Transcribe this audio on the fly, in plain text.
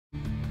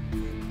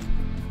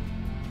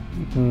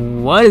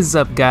What is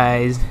up,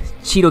 guys?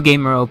 Cheeto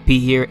Gamer OP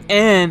here,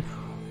 and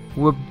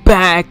we're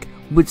back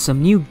with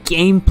some new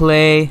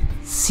gameplay.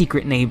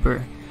 Secret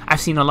Neighbor. I've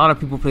seen a lot of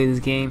people play this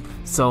game,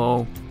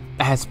 so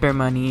I had spare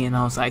money and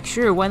I was like,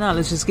 sure, why not?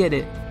 Let's just get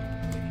it.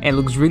 It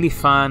looks really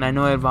fun. I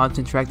know it involves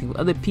interacting with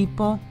other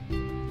people,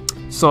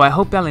 so I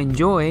hope y'all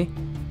enjoy.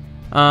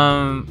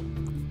 Yeah,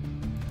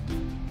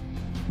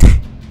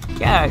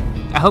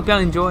 I hope y'all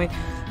enjoy.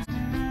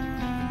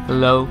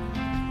 Hello.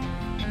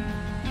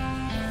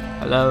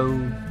 Hello.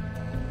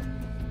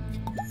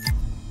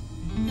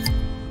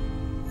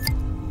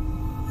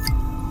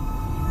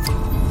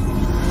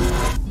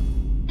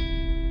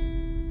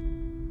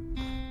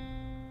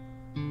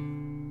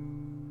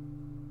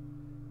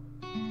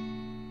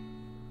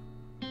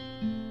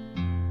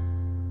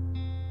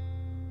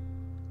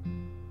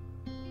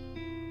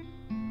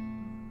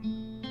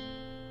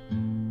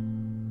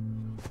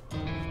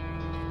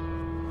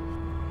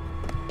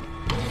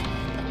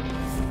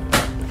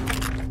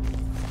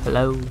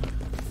 Hello.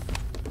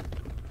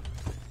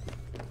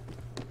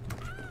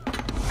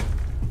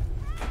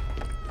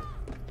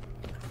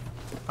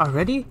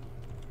 Already?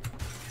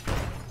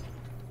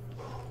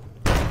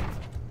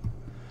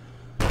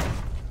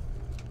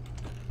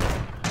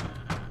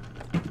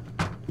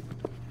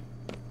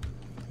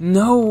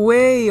 No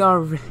way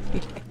already.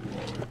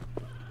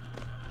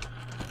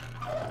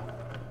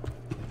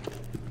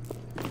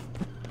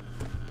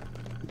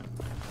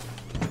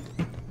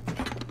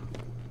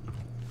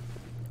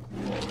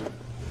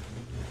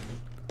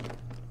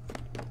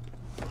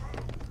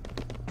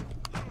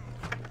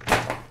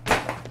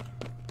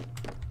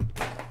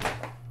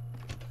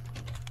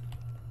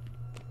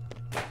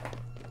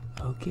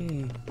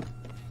 Okay.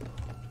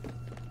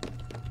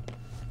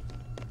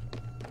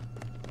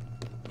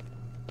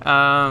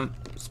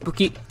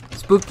 Spooky.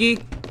 Spooky.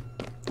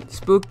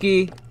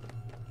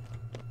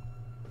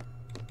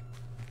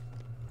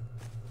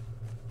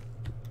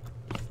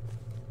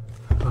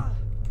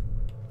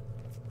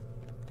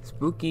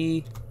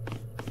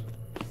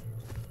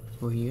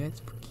 Were you at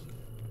Spooky?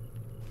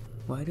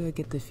 Why do I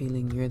get the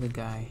feeling you're the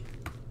guy?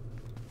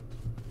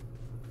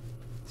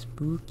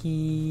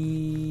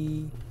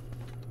 Spooky.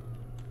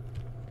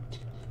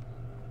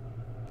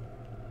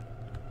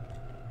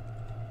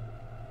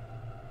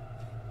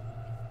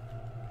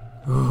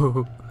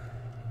 Oh.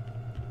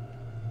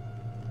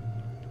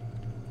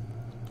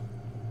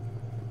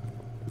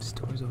 This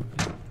door's open.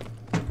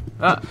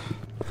 Ah!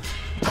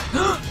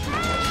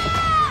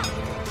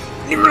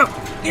 Leave him alone!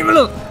 Leave him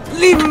alone!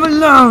 Leave him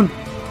alone!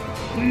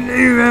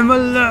 Leave him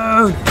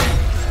alone!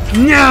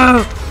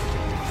 No!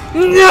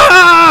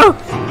 No!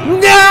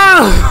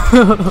 No!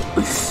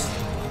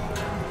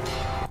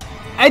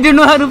 I don't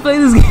know how to play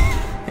this game.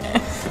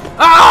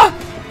 Ah!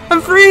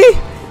 I'm free!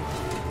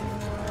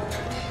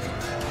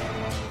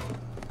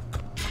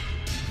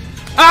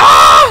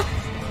 Ah!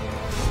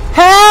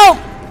 Help!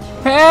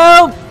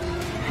 Help!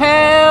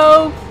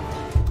 Help!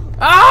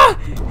 Ah!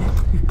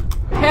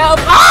 Help!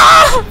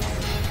 Ah!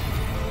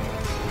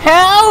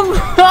 Help!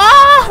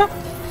 Ah!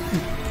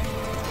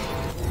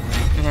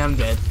 Yeah, I'm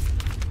dead.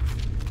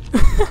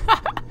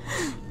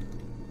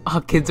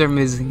 All kids are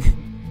missing.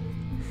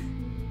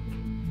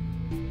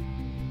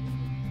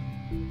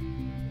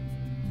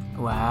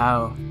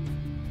 Wow.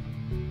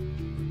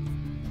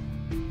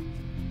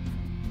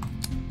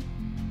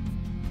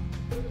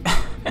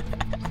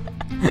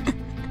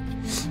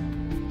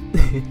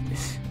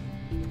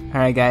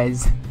 Alright,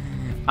 guys,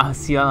 I'll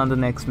see y'all on the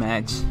next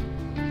match.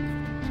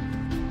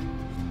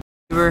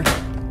 Neighbor.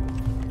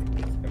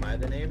 Am I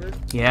the neighbor?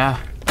 Yeah.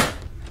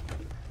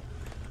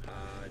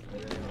 Do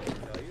you really want me to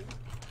tell you?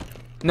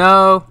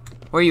 No.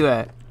 Where you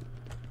at?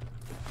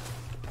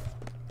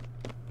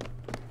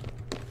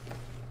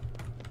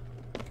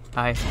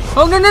 Hi.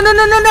 Oh, no, no, no,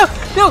 no, no, no!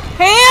 No!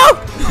 Help!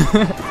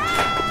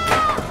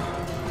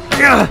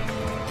 Yeah.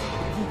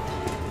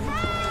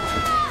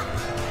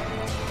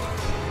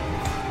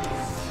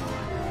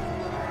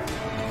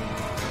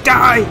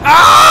 Die!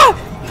 Ah!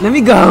 Let me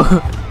go.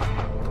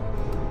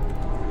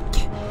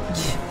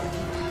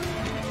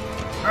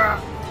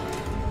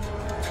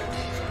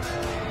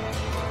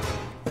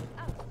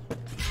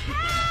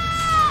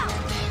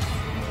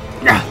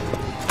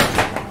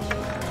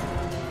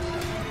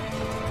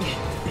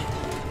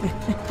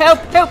 Help!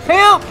 Help!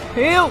 Help!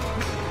 Help!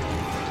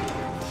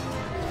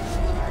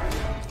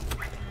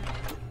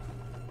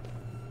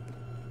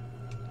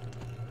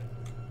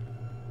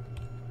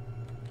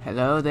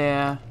 Hello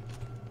there.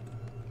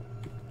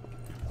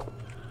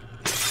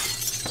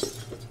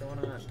 What's going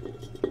on?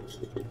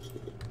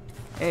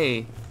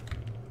 Hey.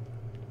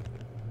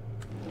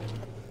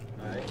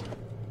 Hi.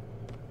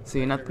 So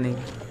you're not the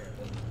neighbor.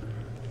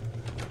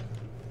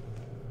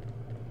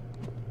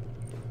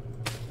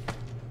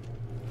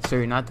 So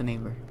you're not the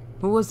neighbor.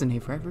 Who was the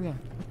neighbor? I forgot.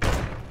 I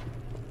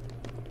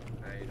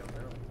don't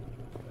know.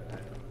 But I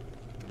think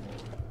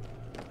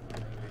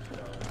we should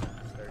all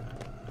start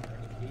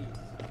finding keys.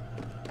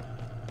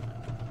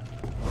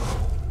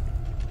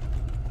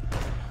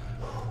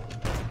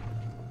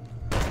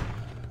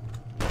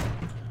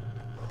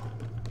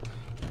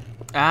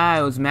 Ah,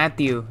 it was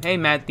Matthew. Hey,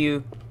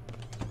 Matthew.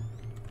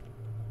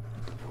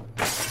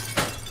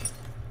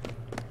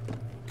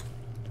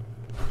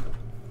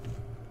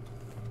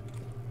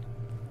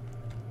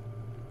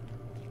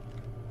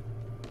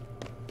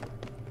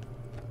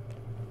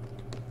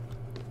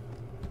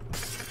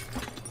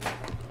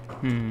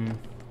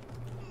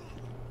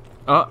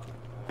 Oh,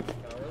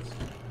 Fellas,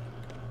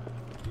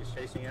 he's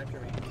chasing after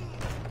me.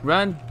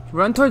 run.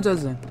 Run towards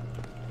us then.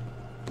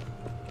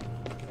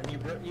 And you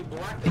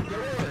blocked the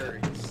door.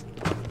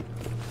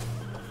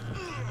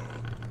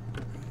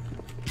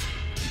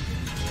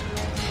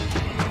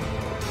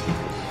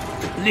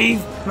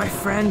 Leave my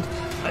friend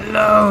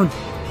alone.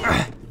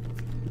 There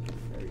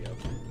we go.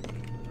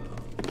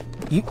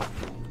 You.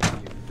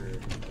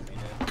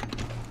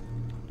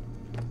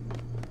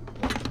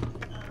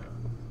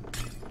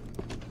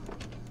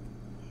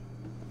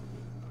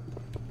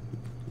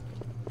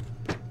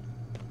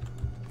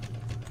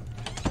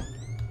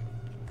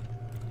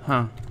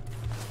 Huh.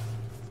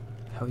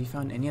 Have we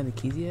found any other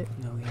keys yet?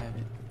 No, we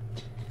haven't.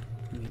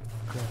 Let me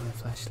grab my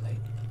flashlight.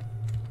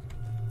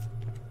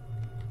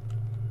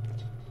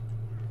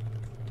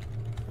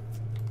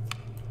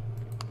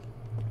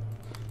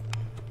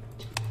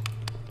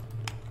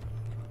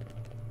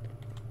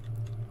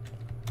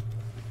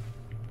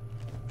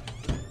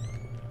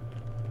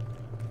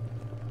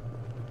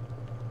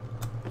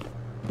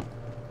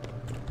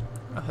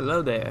 Oh,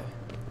 hello there.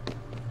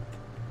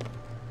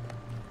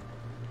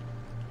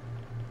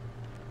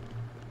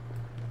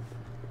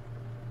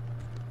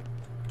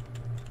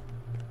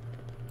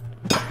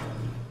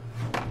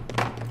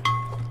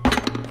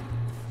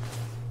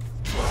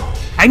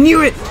 I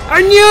knew it!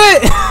 I knew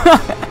it!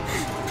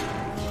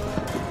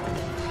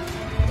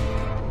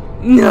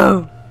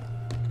 No!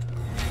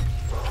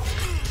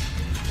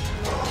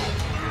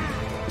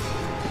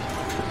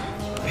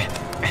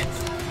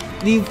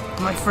 Leave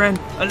my friend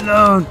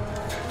alone!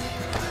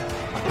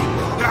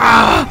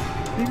 Ah!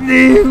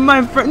 Leave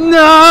my friend!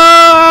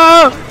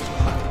 No!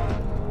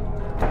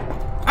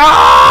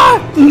 Ah!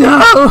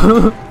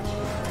 No!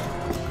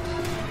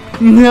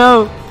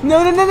 No! No!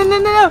 No! No! No! No!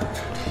 No!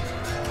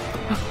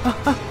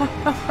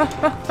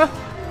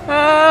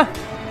 Ah.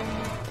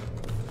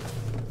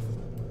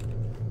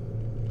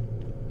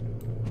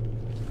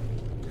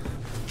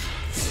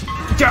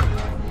 Ja.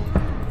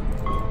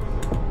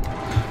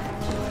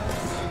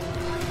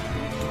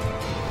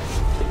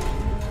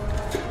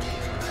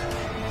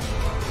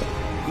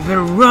 You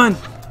better run.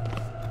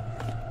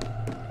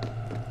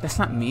 That's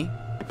not me.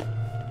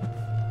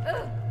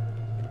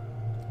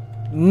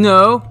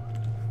 No.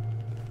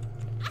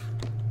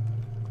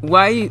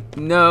 Why you?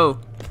 No.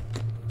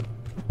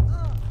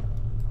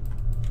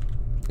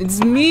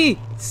 It's me!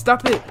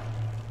 Stop it!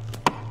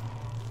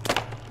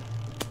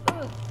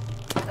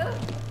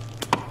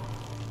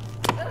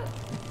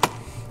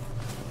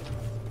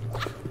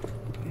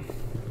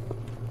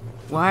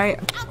 Why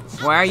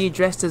are you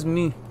dressed as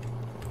me?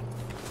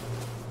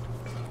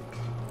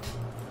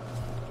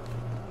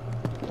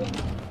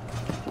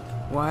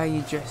 Why are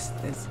you dressed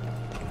as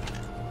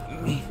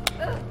me?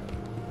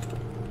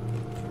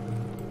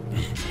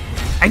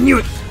 I knew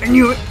it! I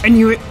knew it! I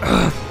knew it!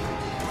 Ugh.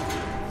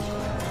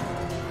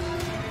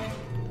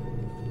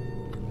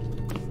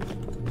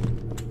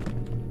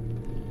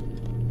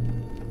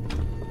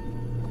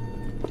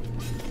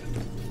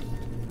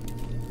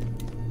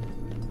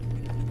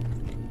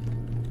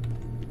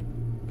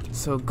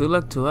 So good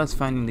luck to us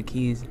finding the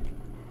keys. Are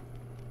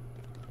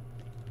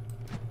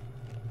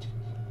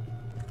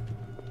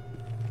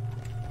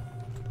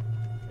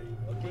you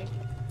looking?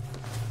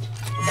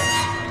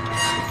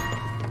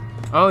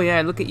 Oh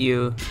yeah, look at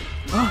you.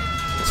 Oh,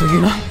 so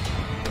you're not?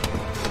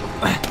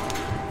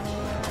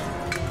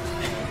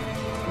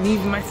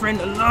 Leave my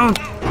friend alone.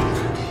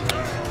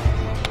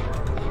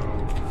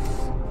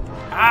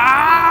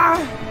 Ah!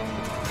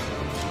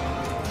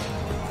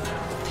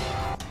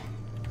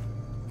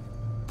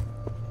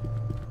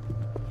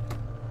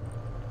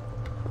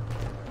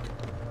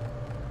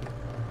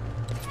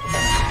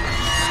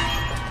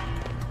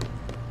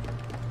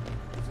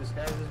 This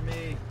guy is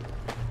me.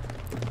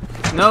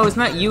 No, it's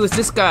not you, it's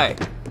this guy.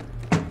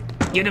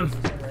 Get him.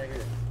 Right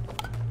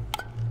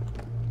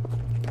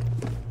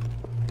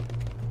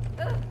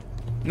here.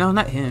 No,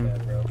 not him. Yeah,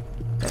 bro.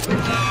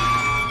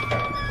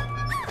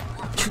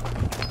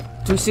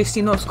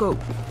 360 no scope.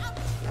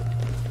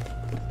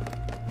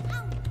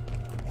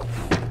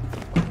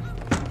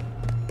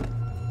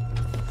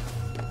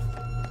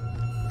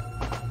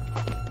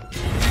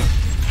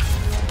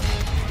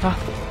 Huh?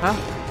 Huh?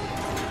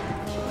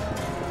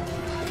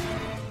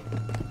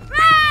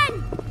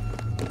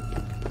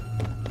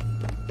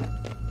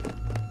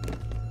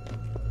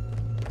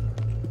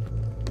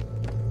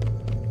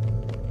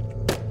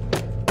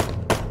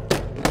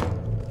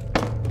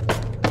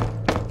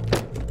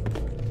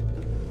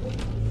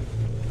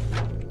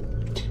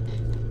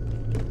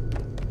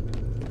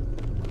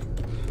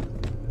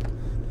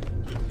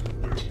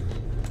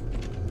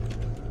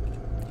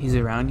 He's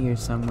around here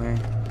somewhere.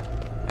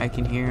 I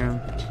can hear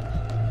him.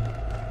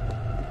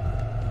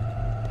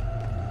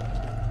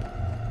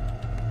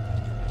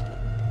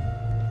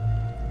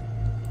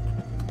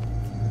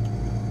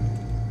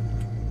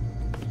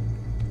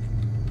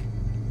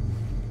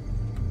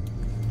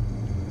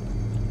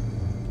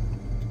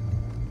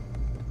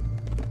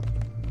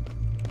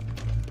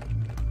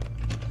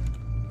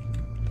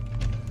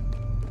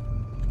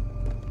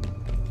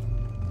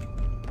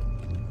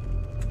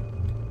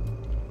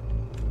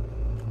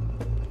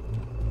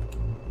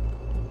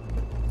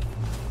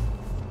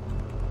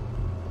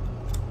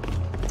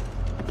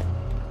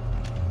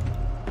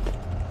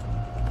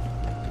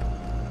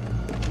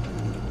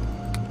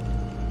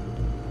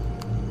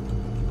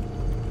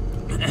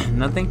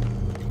 Nothing?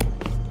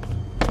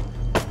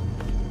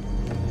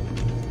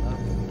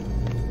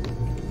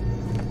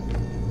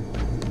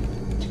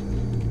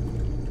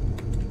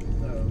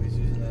 Oh, he's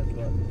using that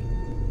button.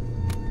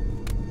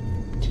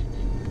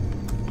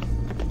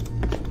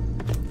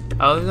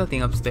 Oh, there's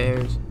nothing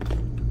upstairs.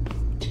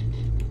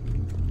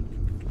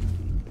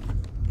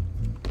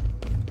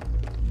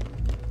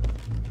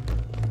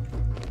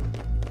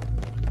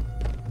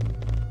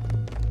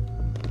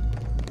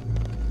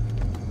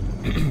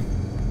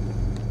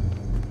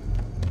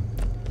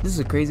 This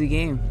is a crazy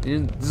game.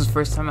 This is the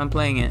first time I'm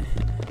playing it.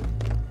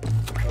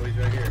 Oh, he's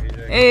right here. He's right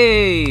here.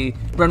 Hey!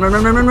 Run, run,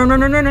 run, run, run, run,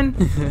 run, run, run, run! No,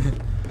 beat him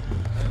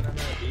up.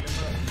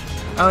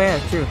 Oh yeah,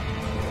 true.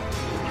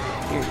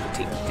 Here,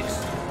 take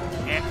this.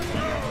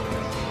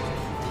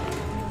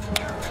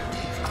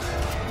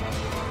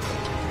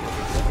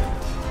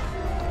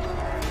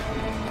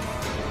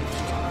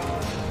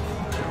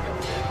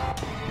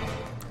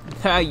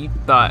 Ha, you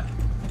thought.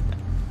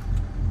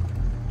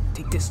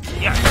 Take this.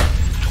 Yeah.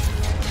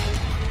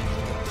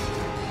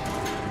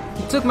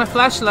 He took my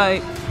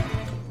flashlight.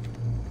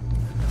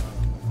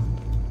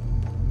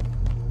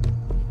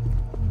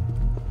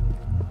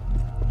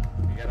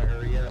 You gotta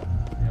hurry up.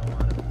 You don't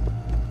want him.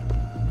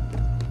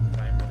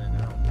 Time running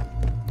out.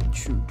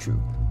 True,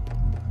 true.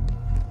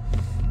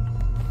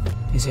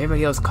 Is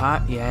everybody else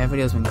caught? Yeah,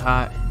 everybody else been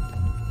caught.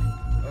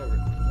 Oh,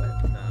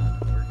 what? Nah,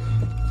 we're just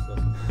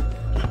listening to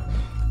that.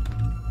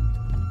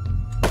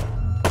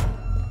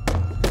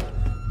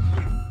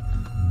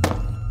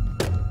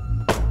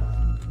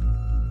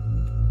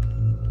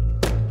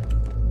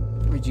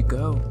 Where'd you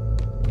go?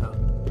 Oh.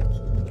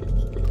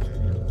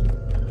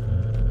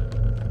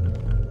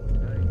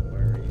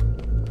 Where are you?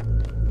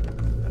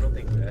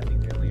 I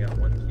think we only got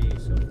one key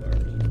so far.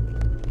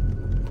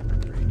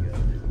 Pretty good.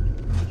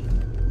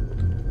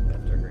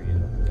 Have to hurry it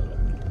up a little.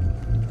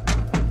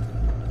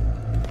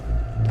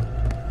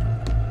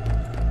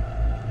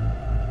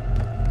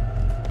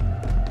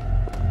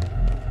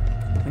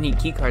 I need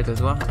key cards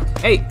as well.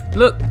 Hey,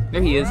 look!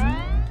 There he is.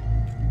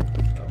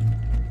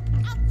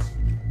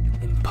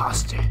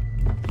 Imposter.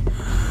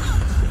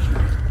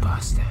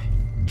 Imposter.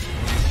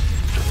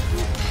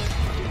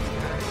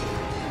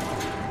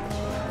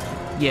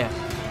 Yeah.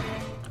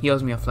 He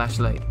owes me a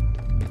flashlight.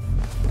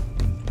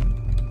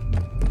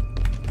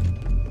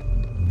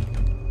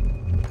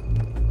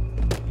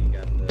 You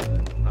got the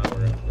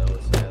power up though,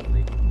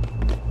 sadly.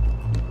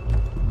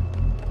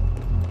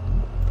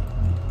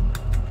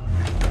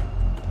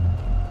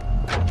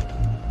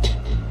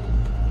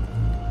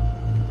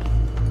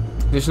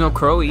 There's no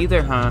crow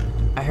either, huh?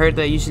 I heard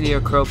that usually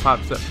a crow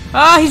pops up.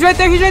 Ah, he's right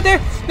there! He's right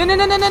there! No, no,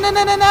 no, no, no, no,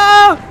 no, no,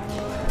 no!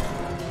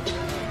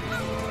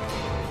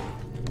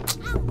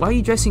 Why are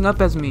you dressing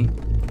up as me?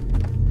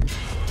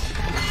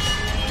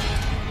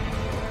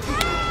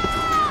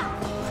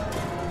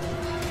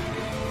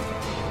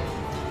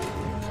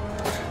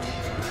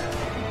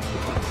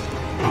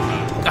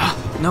 Ah,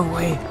 no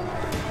way!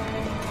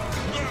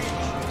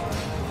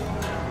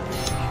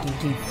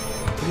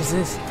 What is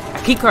this?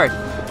 A key card!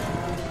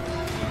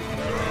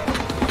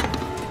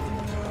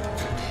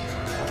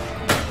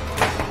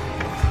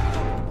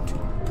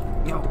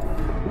 Yo.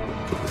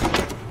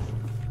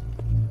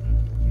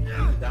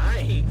 I'm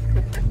dying.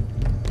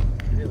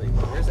 Really?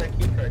 Where's that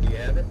key card? Do you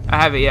have it? I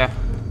have it, yeah.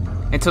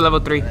 Until level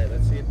 3. Alright,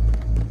 let's see it.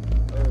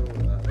 Oh,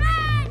 let's see.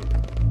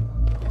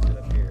 Use it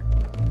up here.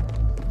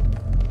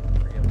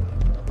 Forget what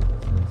level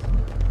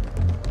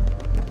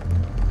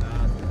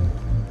this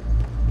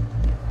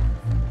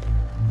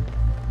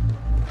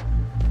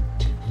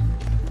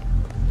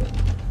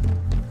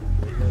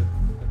is.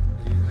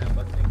 Using that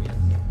button again.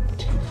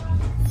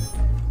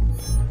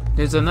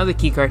 There's another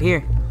key card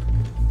here.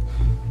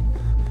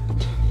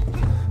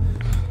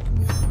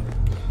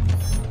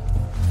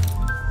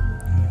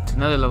 It's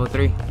another level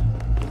 3.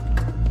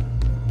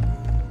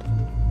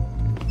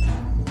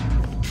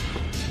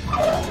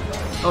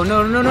 Oh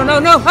no, no, no, no,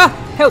 no! Ah!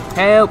 Help!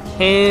 Help!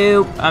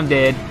 Help! I'm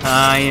dead.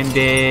 I am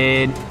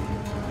dead.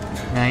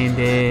 I am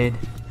dead.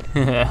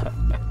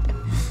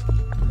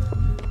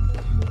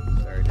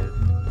 Sorry, dude.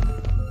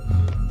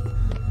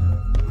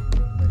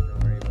 I don't know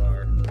where you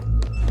are.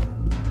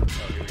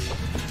 Oh, here he is.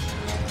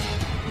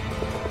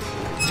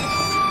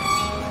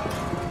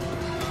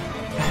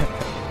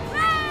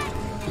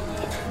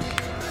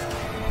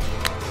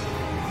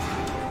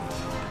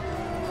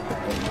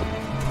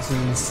 It's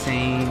an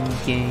insane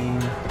game.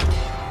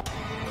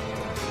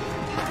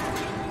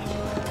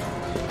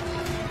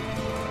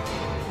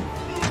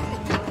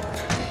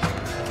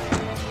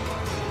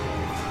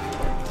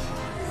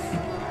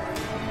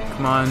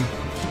 Come on.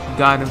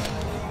 Got him.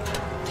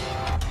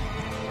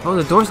 Oh,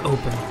 the door's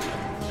open.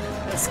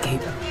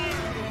 Escape.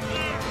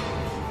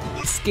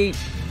 Escape.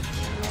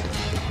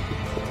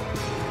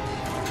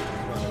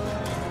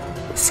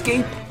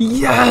 Escape.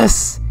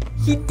 Yes!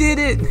 He did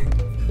it!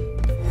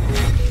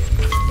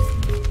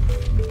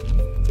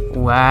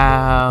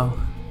 Wow.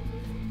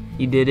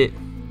 He did it.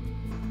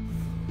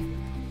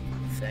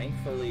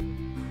 Thankfully.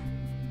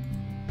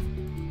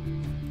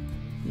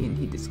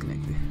 He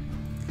disconnected.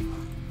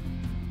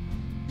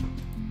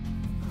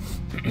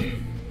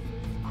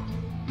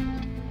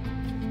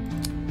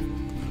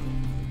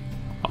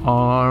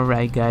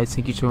 Alright guys,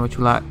 thank you so much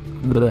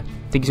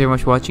Thank you so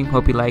much for watching.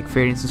 Hope you like,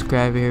 favorite, and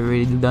subscribe if you've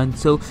already done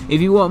so.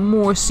 If you want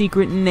more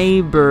Secret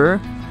Neighbor,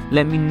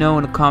 let me know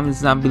in the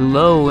comments down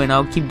below and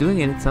I'll keep doing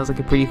it. It sounds like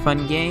a pretty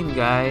fun game,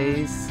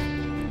 guys.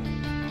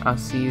 I'll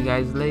see you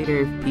guys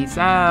later. Peace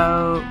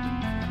out.